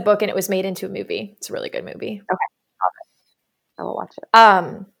 Yes, it's a book and it was made into a movie. It's a really good movie. Okay. I will watch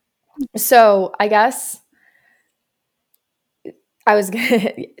it. So I guess I was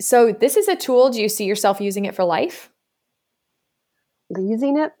gonna, so this is a tool. Do you see yourself using it for life?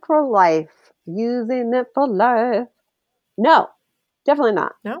 Using it for life. Using it for life. No, definitely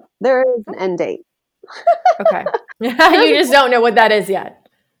not. No? There is an end date. Okay. You just don't know what that is yet.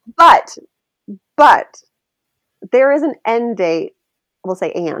 But there is an end date. We'll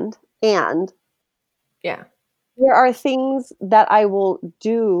say and Yeah. there are things that I will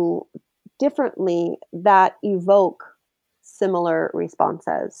do differently that evoke similar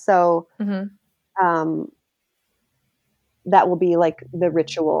responses. So Mm-hmm. um, that will be like the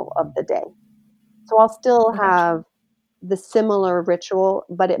ritual of the day. So I'll still I gotcha. have the similar ritual,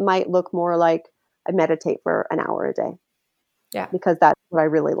 but it might look more like I meditate for an hour a day Yeah. because that's what I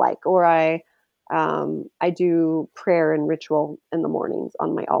really like. Or I do prayer and ritual in the mornings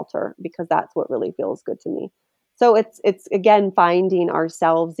on my altar because that's what really feels good to me. So it's again finding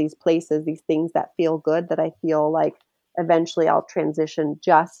ourselves, these places, these things that feel good, that I feel like eventually I'll transition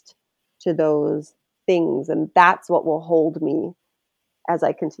just to those things, and that's what will hold me as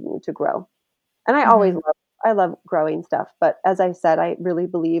I continue to grow. And Mm-hmm. I love growing stuff, but as I said, I really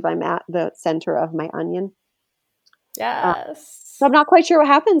believe I'm at the center of my onion. Uh, so Yes. I'm not quite sure what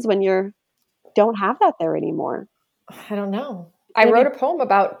happens when you don't have that there anymore. I don't know. It's I gonna wrote be a poem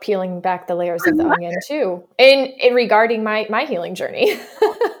about peeling back the layers of the onion too, in regarding my healing journey.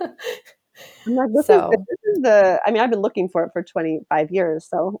 I'm like, So this is the I mean, I've been looking for it for 25 years,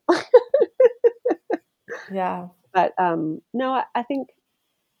 so yeah, but no, I think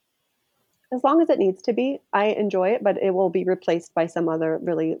as long as it needs to be, I enjoy it, but it will be replaced by some other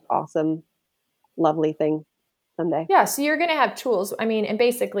really awesome, lovely thing someday. yeah. So you're gonna have tools. I mean, and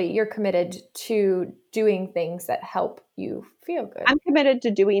basically, you're committed to doing things that help you feel good. I'm committed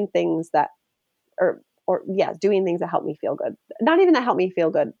to doing things that or yeah, doing things that help me feel good. Not even that help me feel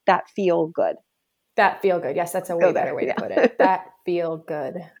good, that feel good. That feel good. Yes, that's a Go way there. better way to put Yeah. it. That feel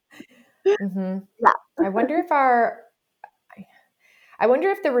good. Hmm. Yeah. I wonder if our I wonder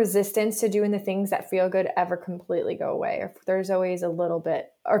if the resistance to doing the things that feel good ever completely go away, or if there's always a little bit,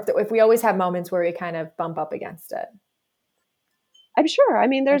 or if we always have moments where we kind of bump up against it. I'm sure. I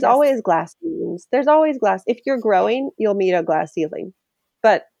mean, I there's guess. always glass ceilings. There's always glass. If you're growing, you'll meet a glass ceiling.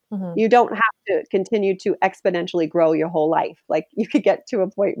 But Hmm. you don't have to continue to exponentially grow your whole life. Like you could get to a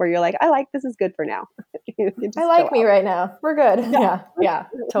point where you're like, I like this is good for now. You can I just chill like me out. right now. We're good. Yeah. Yeah. Yeah.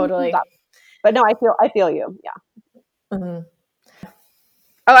 Totally. But no, I feel you. Yeah. Hmm.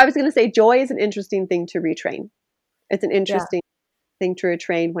 Oh, I was going to say joy is an interesting thing to retrain. It's an Yeah. interesting thing to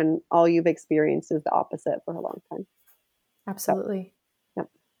retrain when all you've experienced is the opposite for a long time. So, Absolutely. yep.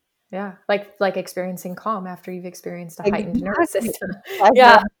 Yeah. Like experiencing calm after you've experienced a heightened nervous Exactly. system. After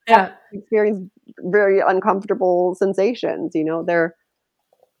Yeah. Yeah. experience very uncomfortable sensations, they're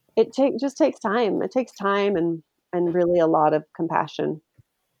just takes time. It takes time and really a lot of compassion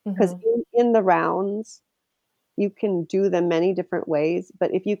because Hmm. in the rounds you can do them many different ways,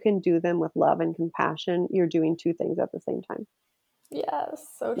 but if you can do them with love and compassion, you're doing two things at the same time. Yes.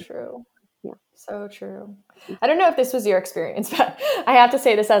 So true. Yeah. So true. I don't know if this was your experience, but I have to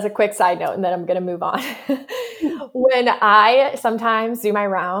say this as a quick side note and then I'm going to move on. When I sometimes do my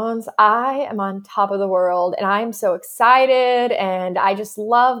rounds, I am on top of the world and I'm so excited. And I just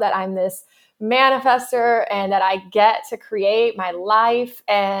love that I'm this manifester and that I get to create my life.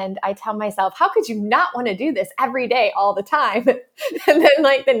 And I tell myself, how could you not want to do this every day, all the time? And then,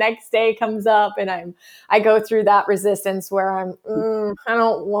 like, the next day comes up and I go through that resistance where I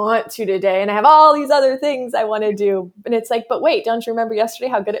don't want to today. And I have all these other things I want to do. And it's like, but wait, don't you remember yesterday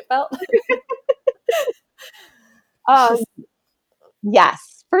how good it felt? It's Um, just,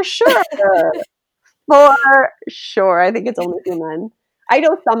 yes, for sure. For sure. I think it's only human. I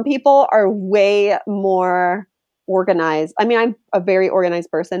know some people are way more organized. I mean, I'm a very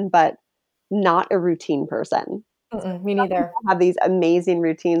organized person, but not a routine person. me neither. Have these amazing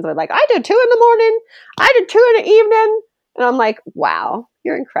routines where like I did two in the morning, I did two in the evening, and I'm like, wow,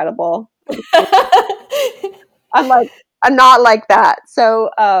 you're incredible. I'm like, I'm not like that. So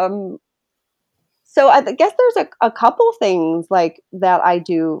I guess there's a couple things like that I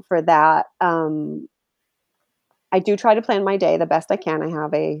do for that. I do try to plan my day the best I can. I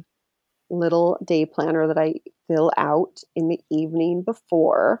have a little day planner that I fill out in the evening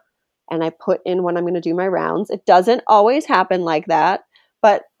before, and I put in when I'm going to do my rounds. It doesn't always happen like that,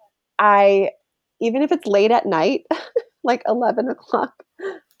 but I, even if it's late at night, like 11 o'clock,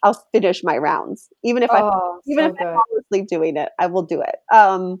 I'll finish my rounds. Oh, Even if so I good. fall asleep doing it, I will do it.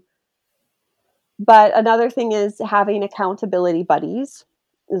 But another thing is having accountability buddies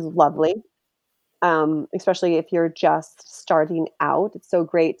is lovely. especially if you're just starting out. It's so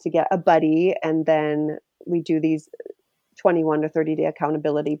great to get a buddy, and then we do these 21 to 30-day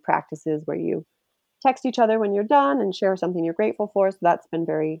accountability practices where you text each other when you're done and share something you're grateful for. So that's been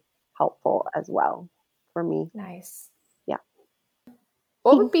very helpful as well for me. Nice. Yeah.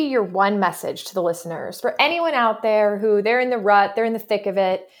 What would be your one message to the listeners for anyone out there who they're in the rut, they're in the thick of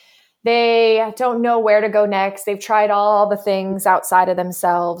it, they don't know where to go next, they've tried all the things outside of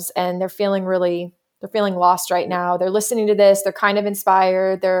themselves, and they're feeling lost right now. They're listening to this, they're kind of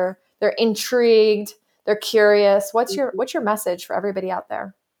inspired, they're intrigued, they're curious. What's your message for everybody out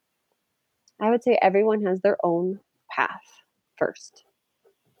there? I would say everyone has their own path first.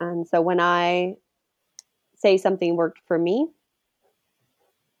 And so when I say something worked for me,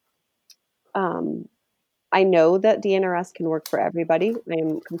 I know that DNRS can work for everybody.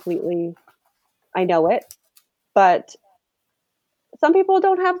 I know it, but some people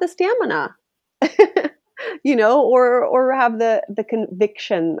don't have the stamina, or have the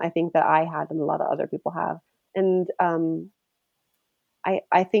conviction, I think, that I had and a lot of other people have. And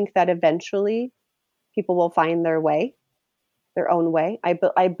I think that eventually people will find their way, their own way.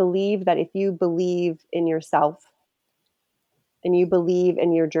 I believe that if you believe in yourself and you believe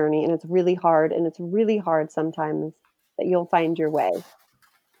in your journey, and it's really hard sometimes, that you'll find your way.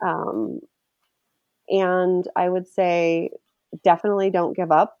 And I would say definitely don't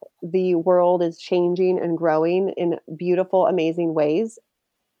give up. The world is changing and growing in beautiful, amazing ways.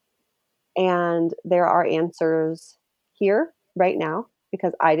 And there are answers here right now,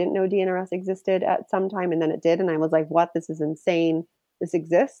 because I didn't know DNRS existed at some time, and then it did. And I was like, what? This is insane. This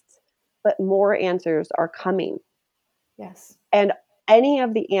exists. But more answers are coming. Yes. And any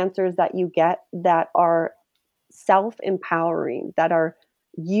of the answers that you get that are self-empowering, that are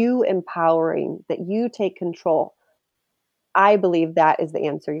you empowering, that you take control, I believe that is the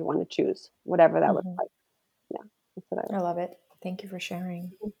answer you want to choose, whatever that looks like. Yeah, that's what I love it. Thank you for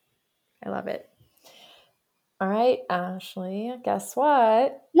sharing. I love it. All right, Ashley, guess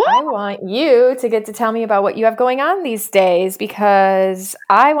what? I want you to get to tell me about what you have going on these days, because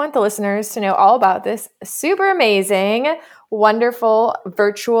I want the listeners to know all about this super amazing, wonderful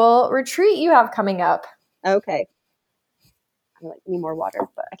virtual retreat you have coming up. Okay. I need more water,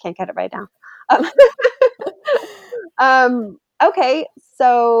 but I can't get it right now. Okay,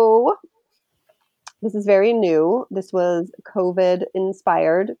 so this is very new. This was COVID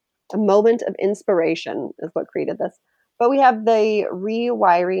inspired. A moment of inspiration is what created this. But we have the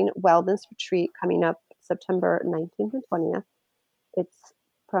Rewiring Wellness Retreat coming up September 19th and 20th. It's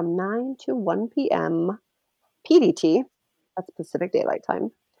from 9 to 1 p.m. PDT, that's Pacific Daylight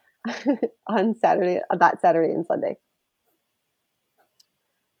Time, on that Saturday and Sunday.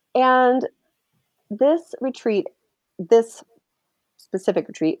 And this specific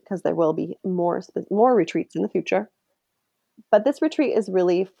retreat, because there will be more retreats in the future, but this retreat is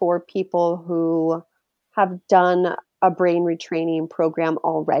really for people who have done a brain retraining program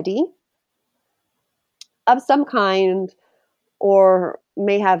already of some kind, or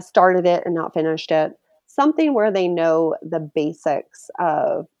may have started it and not finished it. Something where they know the basics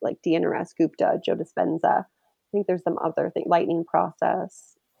of like DNRS, Gupta, Joe Dispenza. I think there's some other thing, lightning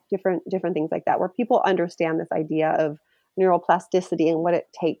process, different things like that, where people understand this idea of neuroplasticity and what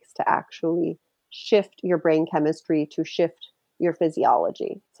it takes to actually shift your brain chemistry, to shift your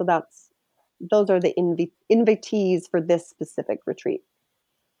physiology. So those are the invitees for this specific retreat.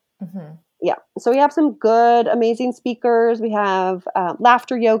 Mm-hmm. Yeah. So we have some good, amazing speakers. We have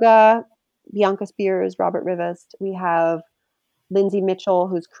laughter yoga, Bianca Spears, Robert Rivest. We have Lindsay Mitchell,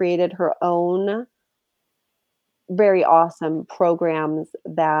 who's created her own very awesome programs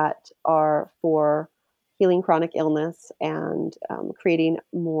that are for healing chronic illness and creating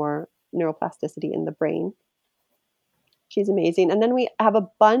more neuroplasticity in the brain. She's amazing. And then we have a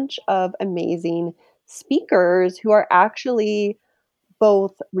bunch of amazing speakers who are actually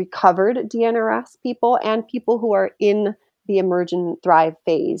both recovered DNRS people and people who are in the emerge and thrive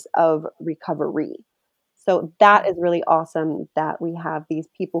phase of recovery. So that is really awesome that we have these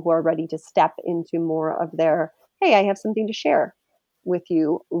people who are ready to step into more of their, hey, I have something to share with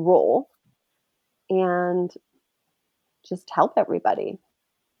you role, and just help everybody.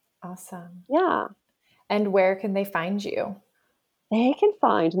 Awesome. Yeah. And where can they find you? They can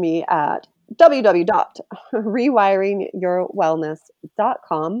find me at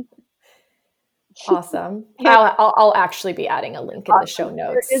www.rewiringyourwellness.com. Awesome. I'll actually be adding a link in the show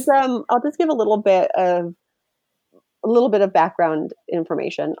notes. I'll just give a little bit of background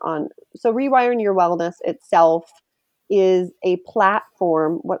information on. So Rewiring Your Wellness itself is a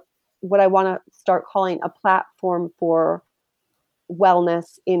platform, what I want to start calling a platform for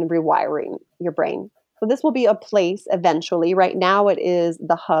wellness in rewiring your brain. So this will be a place eventually. Right now, it is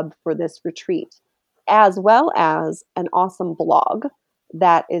the hub for this retreat, as well as an awesome blog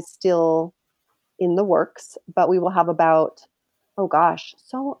that is still in the works. But we will have about, oh gosh,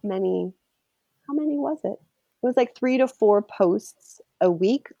 so many. How many was it? It was like 3 to 4 posts a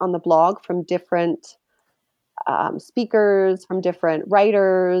week on the blog from different speakers, from different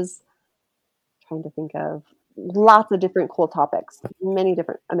writers. Trying to think of lots of different cool topics, many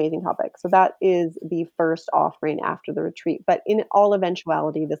different amazing topics. So that is the first offering after the retreat. But in all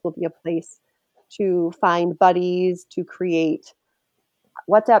eventuality, this will be a place to find buddies, to create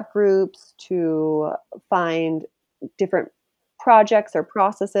WhatsApp groups, to find different projects or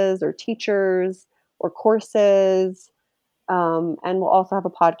processes or teachers or courses. And we'll also have a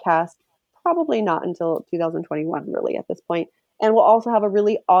podcast, probably not until 2021, really, at this point. And we'll also have a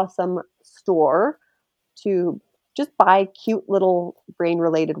really awesome store to just buy cute little brain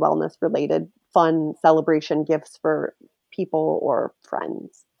related, wellness related, fun celebration gifts for people or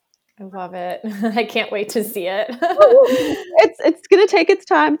friends. I love it. I can't wait to see it. It's going to take its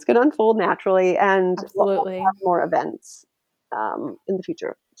time. It's going to unfold naturally, and we'll Absolutely. have more events in the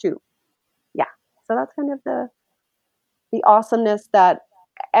future too. Yeah. So that's kind of the awesomeness that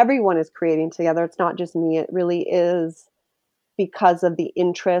everyone is creating together. It's not just me. It really is because of the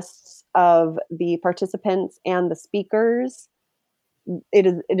interests of the participants and the speakers. It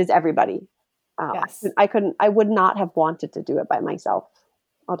is everybody. Yes. I would not have wanted to do it by myself.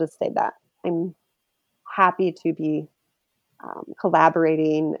 I'll just say that. I'm happy to be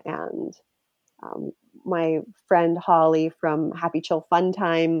collaborating, and um, my friend Holly from Happy Chill Fun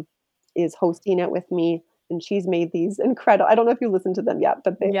Time is hosting it with me, and she's made these incredible. I don't know if you listened to them yet,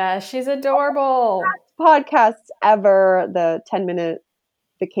 but they Yeah, she's adorable. podcasts ever. The 10-minute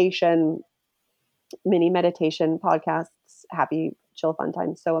vacation mini meditation podcasts, Happy Chill Fun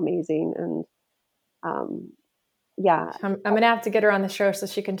Time, so amazing. And yeah, I'm going to have to get her on the show so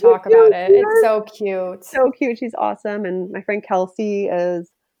she can talk about it. It's so cute. so cute. She's awesome. And my friend Kelsey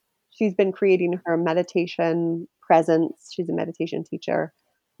she's been creating her meditation presence. She's a meditation teacher.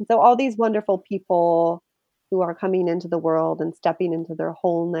 And so all these wonderful people who are coming into the world and stepping into their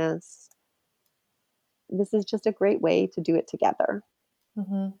wholeness. This is just a great way to do it together.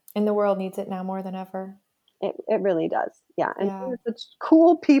 Mm-hmm. And the world needs it now more than ever. It really does. Yeah. And Yeah. they're such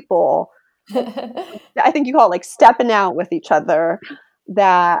cool people. I think you call it like stepping out with each other,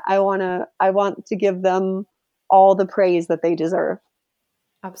 that I want to give them all the praise that they deserve.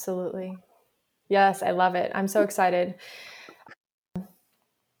 Absolutely. Yes, I love it. I'm so excited.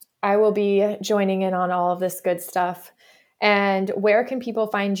 I will be joining in on all of this good stuff. And where can people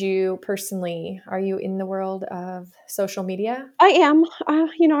find you personally? Are you in the world of social media? I am.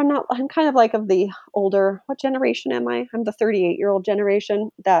 I'm kind of like of the older, what generation am I? I'm the 38-year-old generation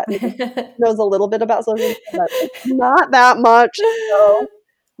that knows a little bit about social media, but it's not that much. So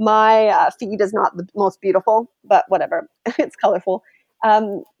my feed is not the most beautiful, but whatever. It's colorful.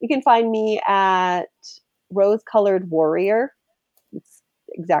 You can find me at Rose Colored Warrior. It's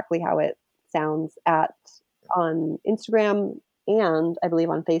exactly how it sounds on Instagram, and I believe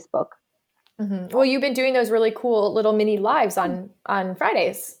on Facebook. Mm-hmm. Well, you've been doing those really cool little mini lives on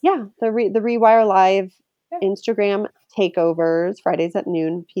Fridays. Yeah, the Rewire Live Yeah. Instagram takeovers, Fridays at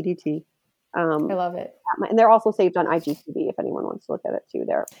noon PDT. I love it. And they're also saved on IGTV if anyone wants to look at it too.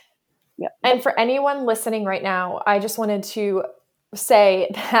 There. Yeah. And for anyone listening right now, I just wanted to say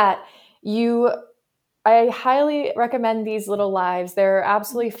that I highly recommend these little lives. They're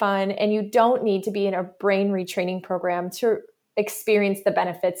absolutely fun, and you don't need to be in a brain retraining program to experience the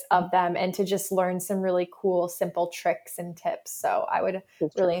benefits of them and to just learn some really cool, simple tricks and tips. So I would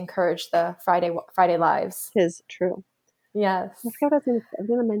really encourage the Friday lives. Is true. Yes. I forgot what I was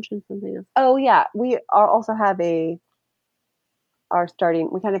going to mention something else. Oh yeah, we also have we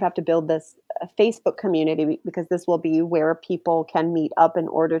kind of have to build this Facebook community, because this will be where people can meet up in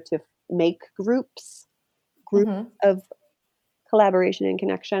order to make groups Mm-hmm. of collaboration and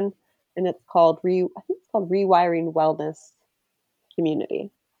connection. And it's called I think it's called Rewiring Wellness Community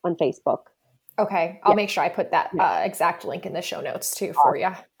on Facebook. Okay. I'll make sure I put that exact link in the show notes too for you.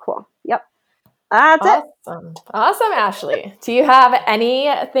 Cool. Yep. That's awesome. Awesome, Ashley. Do you have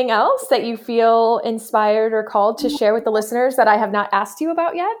anything else that you feel inspired or called to share with the listeners that I have not asked you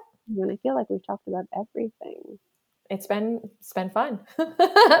about yet? And I feel like we've talked about everything. It's been fun. Well,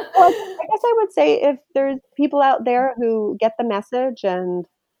 I guess I would say if there's people out there who get the message and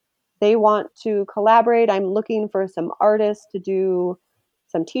they want to collaborate, I'm looking for some artists to do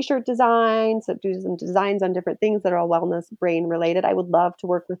some t-shirt designs, to do some designs on different things that are all wellness brain related. I would love to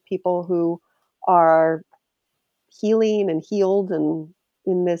work with people who are healing and healed and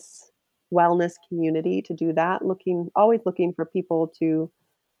in this wellness community to do that, always looking for people to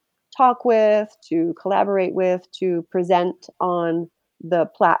talk with, to collaborate with, to present on the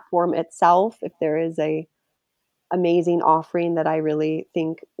platform itself if there is a amazing offering that I really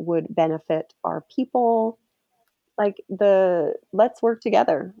think would benefit our people. Let's work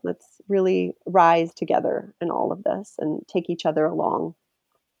together. Let's really rise together in all of this and take each other along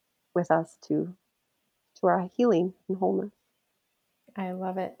with us to our healing and wholeness. I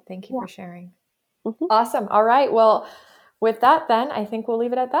love it. Thank you Yeah. for sharing. Mhm. Awesome. All right. Well, with that, then I think we'll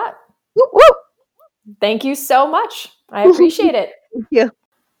leave it at that. Whoop, whoop. Thank you so much. I appreciate it. Thank you.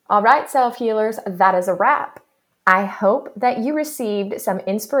 All right, self healers, that is a wrap. I hope that you received some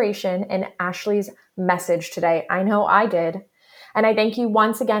inspiration in Ashley's message today. I know I did. And I thank you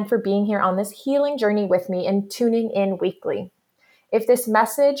once again for being here on this healing journey with me and tuning in weekly. If this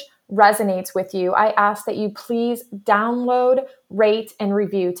message resonates with you, I ask that you please download, rate, and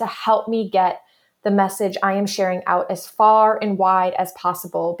review to help me get the message I am sharing out as far and wide as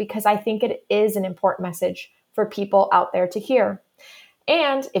possible, because I think it is an important message for people out there to hear.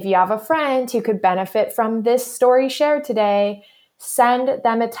 And if you have a friend who could benefit from this story shared today, send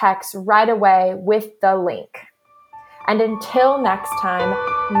them a text right away with the link. And until next time,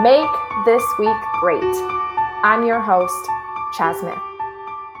 make this week great. I'm your host, Chas Smith.